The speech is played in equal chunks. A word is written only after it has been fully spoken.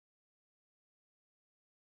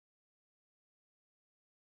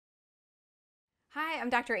Hi, I'm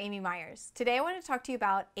Dr. Amy Myers. Today I want to talk to you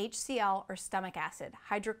about HCL, or stomach acid,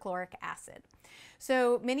 hydrochloric acid.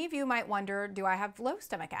 So many of you might wonder, do I have low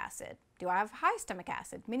stomach acid? Do I have high stomach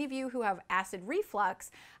acid? Many of you who have acid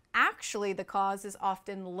reflux, actually the cause is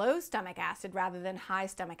often low stomach acid rather than high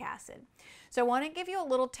stomach acid. So I want to give you a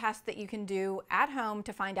little test that you can do at home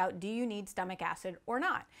to find out, do you need stomach acid or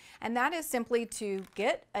not? And that is simply to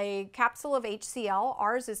get a capsule of HCL.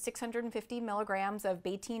 Ours is 650 milligrams of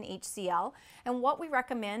Betaine HCL. And what we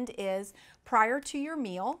recommend is prior to your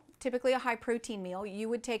meal, typically a high protein meal, you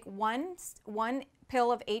would take one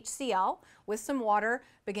pill of HCL with some water,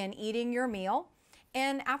 begin eating your meal.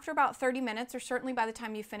 And after about 30 minutes, or certainly by the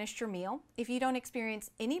time you finished your meal, if you don't experience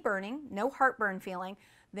any burning, no heartburn feeling,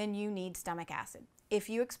 then you need stomach acid. If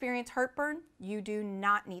you experience heartburn, you do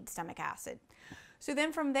not need stomach acid. So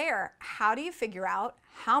then from there, how do you figure out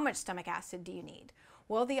how much stomach acid do you need?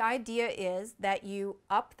 Well, the idea is that you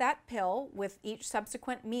up that pill with each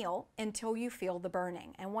subsequent meal until you feel the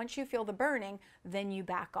burning. And once you feel the burning, then you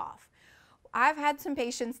back off. I've had some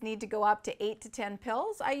patients need to go up to 8 to 10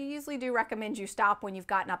 pills. I usually do recommend you stop when you've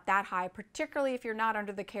gotten up that high, particularly if you're not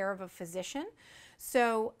under the care of a physician.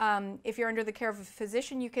 So if you're under the care of a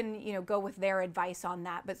physician, you can go with their advice on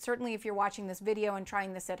that. But certainly if you're watching this video and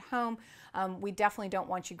trying this at home, we definitely don't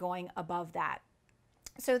want you going above that.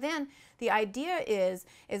 So then the idea is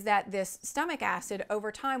that this stomach acid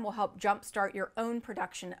over time will help jumpstart your own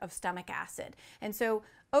production of stomach acid. And so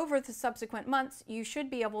over the subsequent months, you should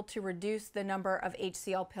be able to reduce the number of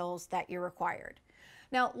HCL pills that you're required.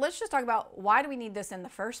 Now, let's just talk about, why do we need this in the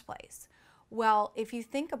first place? Well, if you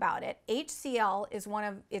think about it, HCL is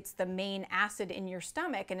it's the main acid in your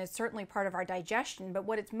stomach, and it's certainly part of our digestion, but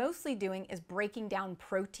what it's mostly doing is breaking down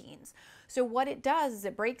proteins. So what it does is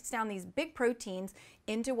it breaks down these big proteins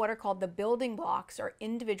into what are called the building blocks, or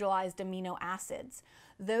individualized amino acids.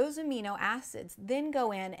 Those amino acids then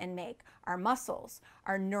go in and make our muscles,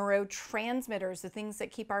 our neurotransmitters, the things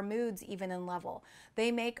that keep our moods even and level.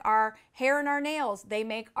 They make our hair and our nails. They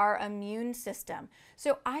make our immune system.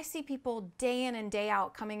 So I see people day in and day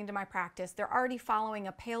out coming into my practice. They're already following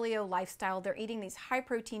a paleo lifestyle. They're eating these high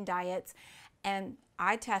protein diets, and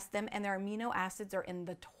I test them and their amino acids are in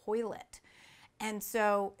the toilet. And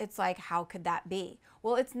so it's like, how could that be?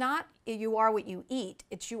 Well, it's not you are what you eat,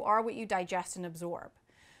 it's you are what you digest and absorb.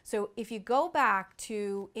 So if you go back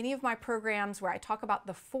to any of my programs where I talk about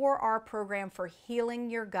the 4R program for healing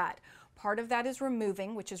your gut, part of that is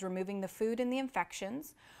removing, which is removing the food and the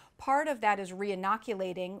infections. Part of that is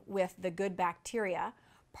re-inoculating with the good bacteria.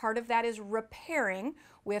 Part of that is repairing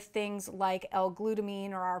with things like L-glutamine,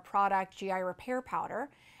 or our product GI Repair Powder.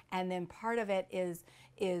 And then part of it is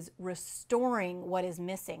restoring what is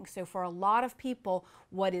missing. So for a lot of people,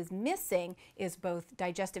 what is missing is both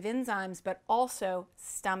digestive enzymes, but also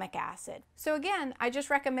stomach acid. So again, I just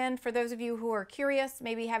recommend, for those of you who are curious,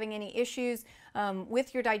 maybe having any issues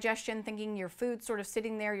with your digestion, thinking your food's sort of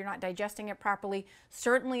sitting there, you're not digesting it properly.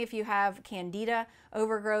 Certainly if you have candida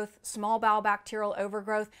overgrowth, small bowel bacterial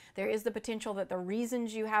overgrowth, there is the potential that the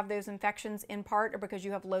reasons you have those infections in part are because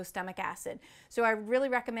you have low stomach acid. So I really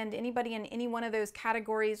recommend anybody in any one of those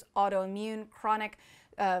categories, autoimmune, chronic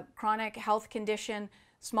health condition,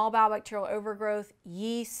 small bowel bacterial overgrowth,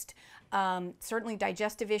 yeast, certainly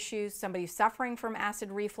digestive issues, somebody suffering from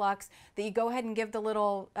acid reflux, that you go ahead and give the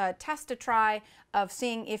little test a try of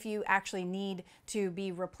seeing if you actually need to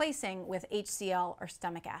be replacing with HCL or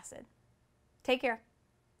stomach acid. Take care.